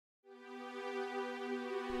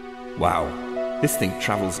Wow, this thing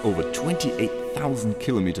travels over 28,000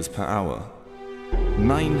 kilometers per hour.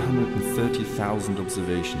 930,000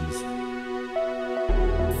 observations.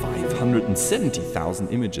 570,000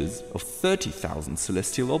 images of 30,000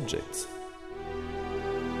 celestial objects.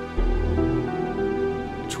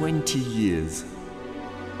 20 years.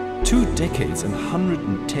 2 decades and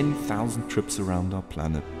 110,000 trips around our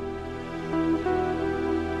planet.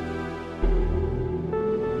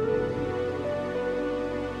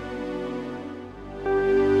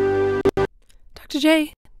 Dr.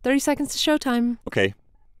 J, 30 seconds to showtime. Okay.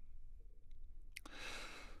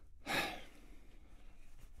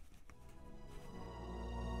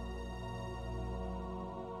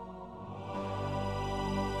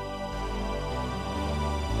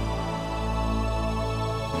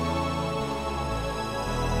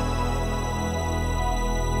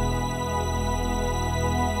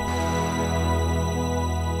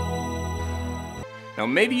 Now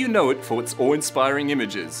maybe you know it for its awe-inspiring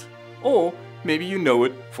images, or maybe you know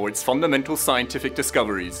it for its fundamental scientific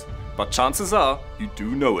discoveries, but chances are you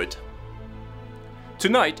do know it.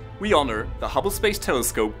 Tonight we honor the Hubble Space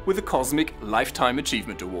Telescope with the Cosmic Lifetime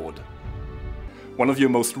Achievement Award. One of your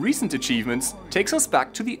most recent achievements takes us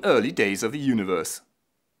back to the early days of the universe.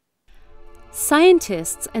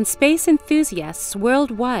 Scientists and space enthusiasts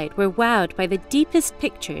worldwide were wowed by the deepest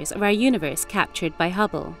pictures of our universe captured by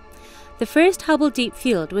Hubble. The first Hubble Deep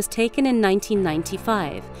Field was taken in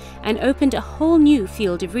 1995 and opened a whole new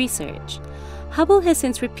field of research. Hubble has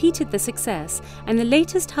since repeated the success, and the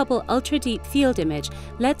latest Hubble Ultra Deep Field image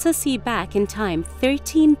lets us see back in time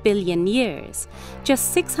 13 billion years,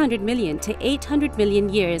 just 600 million to 800 million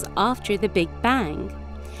years after the Big Bang.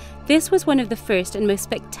 This was one of the first and most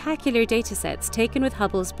spectacular datasets taken with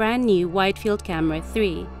Hubble's brand new Wide Field Camera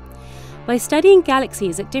 3. By studying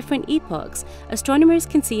galaxies at different epochs, astronomers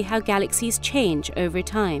can see how galaxies change over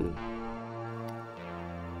time.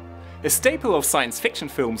 A staple of science fiction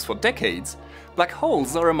films for decades, black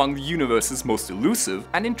holes are among the universe's most elusive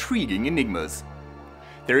and intriguing enigmas.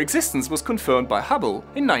 Their existence was confirmed by Hubble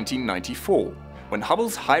in 1994, when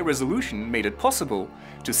Hubble's high resolution made it possible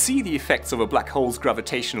to see the effects of a black hole's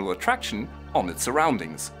gravitational attraction on its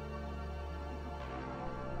surroundings.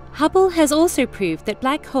 Hubble has also proved that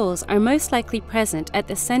black holes are most likely present at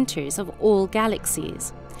the centers of all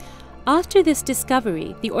galaxies. After this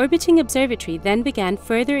discovery, the orbiting observatory then began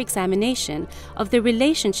further examination of the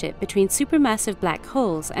relationship between supermassive black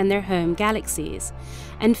holes and their home galaxies,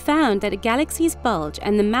 and found that a galaxy's bulge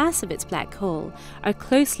and the mass of its black hole are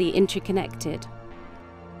closely interconnected.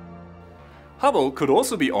 Hubble could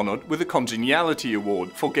also be honored with a Congeniality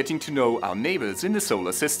Award for getting to know our neighbors in the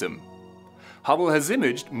solar system. Hubble has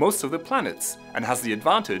imaged most of the planets and has the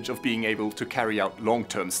advantage of being able to carry out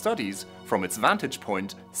long-term studies from its vantage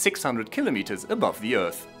point 600 kilometers above the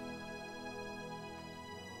Earth.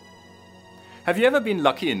 Have you ever been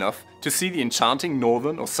lucky enough to see the enchanting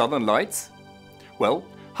northern or southern lights? Well,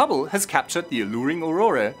 Hubble has captured the alluring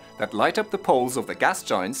aurorae that light up the poles of the gas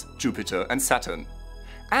giants Jupiter and Saturn.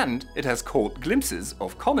 And it has caught glimpses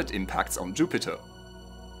of comet impacts on Jupiter.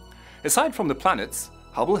 Aside from the planets,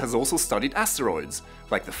 Hubble has also studied asteroids,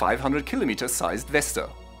 like the 500-kilometer sized Vesta.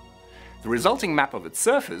 The resulting map of its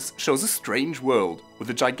surface shows a strange world with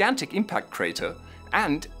a gigantic impact crater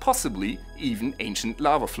and possibly even ancient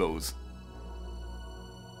lava flows.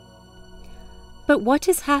 But what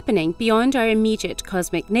is happening beyond our immediate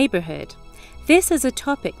cosmic neighborhood? This is a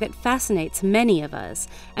topic that fascinates many of us,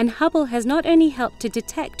 and Hubble has not only helped to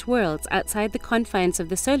detect worlds outside the confines of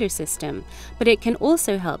the solar system, but it can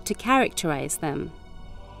also help to characterize them.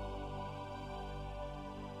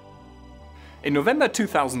 In November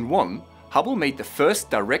 2001, Hubble made the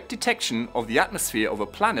first direct detection of the atmosphere of a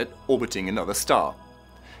planet orbiting another star.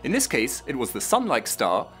 In this case, it was the Sun-like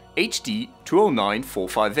star HD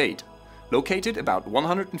 209458, located about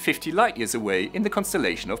 150 light-years away in the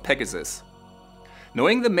constellation of Pegasus.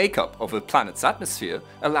 Knowing the makeup of a planet's atmosphere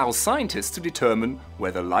allows scientists to determine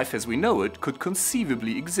whether life as we know it could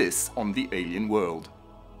conceivably exist on the alien world.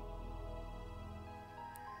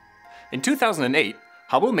 In 2008,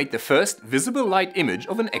 Hubble made the first visible light image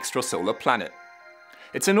of an extrasolar planet.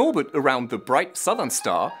 It's in orbit around the bright southern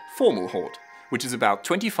star Fomalhaut, which is about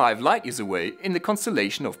 25 light-years away in the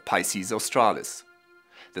constellation of Pisces Australis.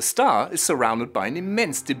 The star is surrounded by an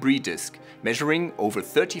immense debris disk, measuring over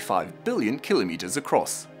 35 billion kilometers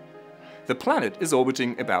across. The planet is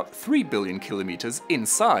orbiting about 3 billion kilometers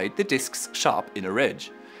inside the disk's sharp inner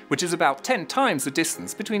edge, which is about 10 times the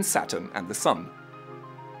distance between Saturn and the Sun.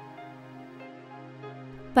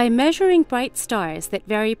 By measuring bright stars that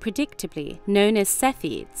vary predictably, known as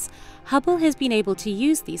Cepheids, Hubble has been able to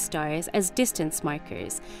use these stars as distance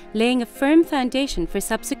markers, laying a firm foundation for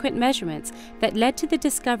subsequent measurements that led to the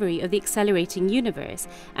discovery of the accelerating universe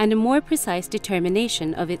and a more precise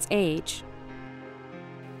determination of its age.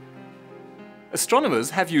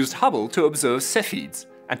 Astronomers have used Hubble to observe Cepheids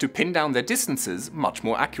and to pin down their distances much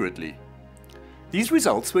more accurately. These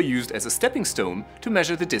results were used as a stepping stone to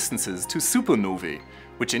measure the distances to supernovae,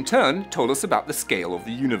 which in turn told us about the scale of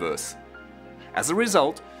the universe. As a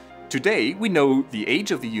result, today we know the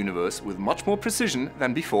age of the universe with much more precision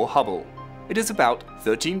than before Hubble. It is about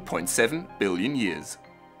 13.7 billion years.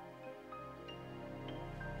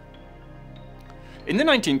 In the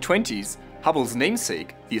 1920s, Hubble's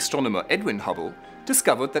namesake, the astronomer Edwin Hubble,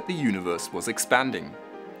 discovered that the universe was expanding.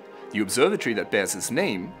 The observatory that bears his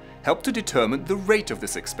name helped to determine the rate of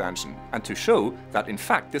this expansion and to show that in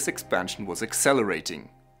fact this expansion was accelerating.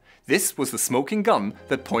 This was the smoking gun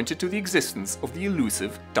that pointed to the existence of the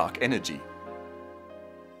elusive dark energy.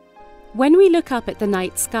 When we look up at the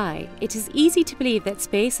night sky, it is easy to believe that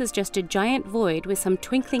space is just a giant void with some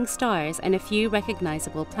twinkling stars and a few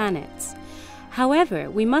recognizable planets.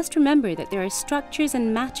 However, we must remember that there are structures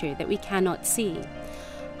and matter that we cannot see.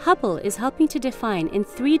 Hubble is helping to define in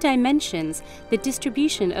 3 dimensions the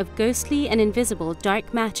distribution of ghostly and invisible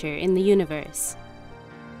dark matter in the universe.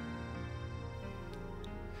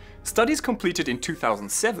 Studies completed in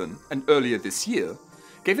 2007 and earlier this year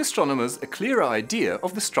gave astronomers a clearer idea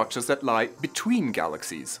of the structures that lie between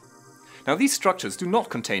galaxies. Now, these structures do not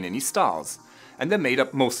contain any stars, and they're made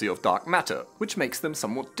up mostly of dark matter, which makes them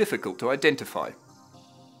somewhat difficult to identify.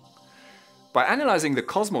 By analyzing the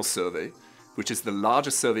Cosmos survey, which is the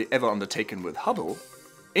largest survey ever undertaken with Hubble,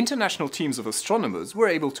 international teams of astronomers were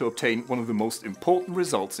able to obtain one of the most important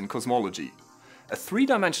results in cosmology, a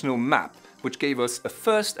 3-dimensional map which gave us a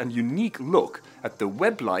first and unique look at the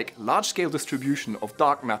web-like large-scale distribution of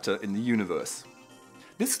dark matter in the universe.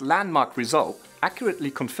 This landmark result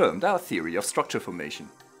accurately confirmed our theory of structure formation.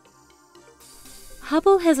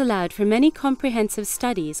 Hubble has allowed for many comprehensive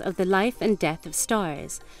studies of the life and death of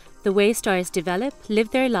stars, the way stars develop,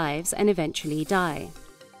 live their lives, and eventually die.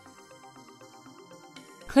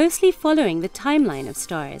 Closely following the timeline of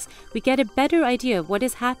stars, we get a better idea of what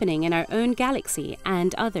is happening in our own galaxy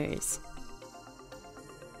and others.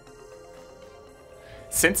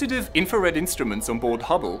 Sensitive infrared instruments on board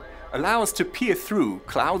Hubble allow us to peer through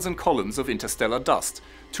clouds and columns of interstellar dust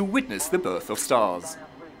to witness the birth of stars.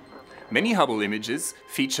 Many Hubble images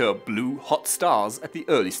feature blue, hot stars at the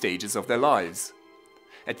early stages of their lives.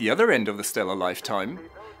 At the other end of the stellar lifetime,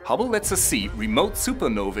 Hubble lets us see remote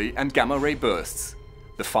supernovae and gamma-ray bursts,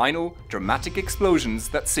 the final, dramatic explosions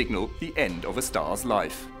that signal the end of a star's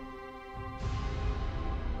life.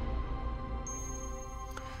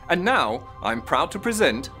 And now, I'm proud to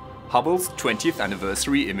present Hubble's 20th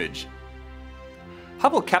anniversary image.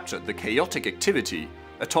 Hubble captured the chaotic activity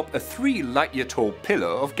atop a 3 light-year-tall pillar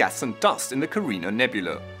of gas and dust in the Carina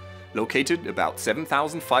Nebula, located about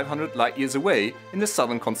 7,500 light-years away in the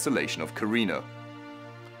southern constellation of Carina.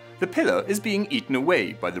 The pillar is being eaten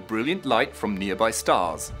away by the brilliant light from nearby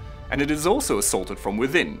stars, and it is also assaulted from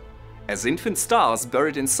within, as infant stars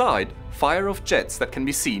buried inside fire off jets that can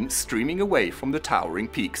be seen streaming away from the towering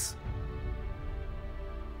peaks.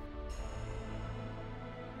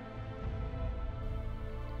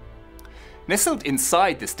 Nestled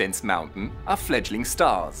inside this dense mountain are fledgling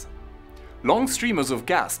stars. Long streamers of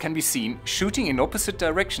gas can be seen shooting in opposite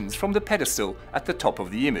directions from the pedestal at the top of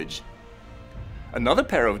the image. Another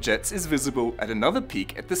pair of jets is visible at another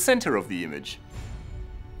peak at the center of the image.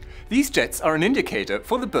 These jets are an indicator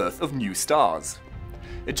for the birth of new stars.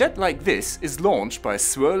 A jet like this is launched by a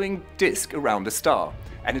swirling disk around a star,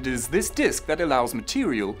 and it is this disk that allows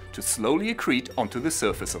material to slowly accrete onto the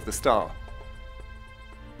surface of the star.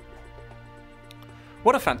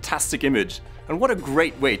 What a fantastic image, and what a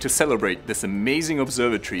great way to celebrate this amazing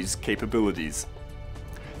observatory's capabilities.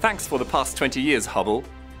 Thanks for the past 20 years, Hubble,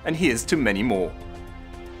 and here's to many more.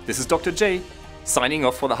 This is Dr. J, signing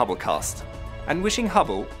off for the Hubblecast, and wishing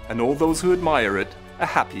Hubble and all those who admire it a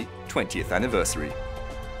happy 20th anniversary.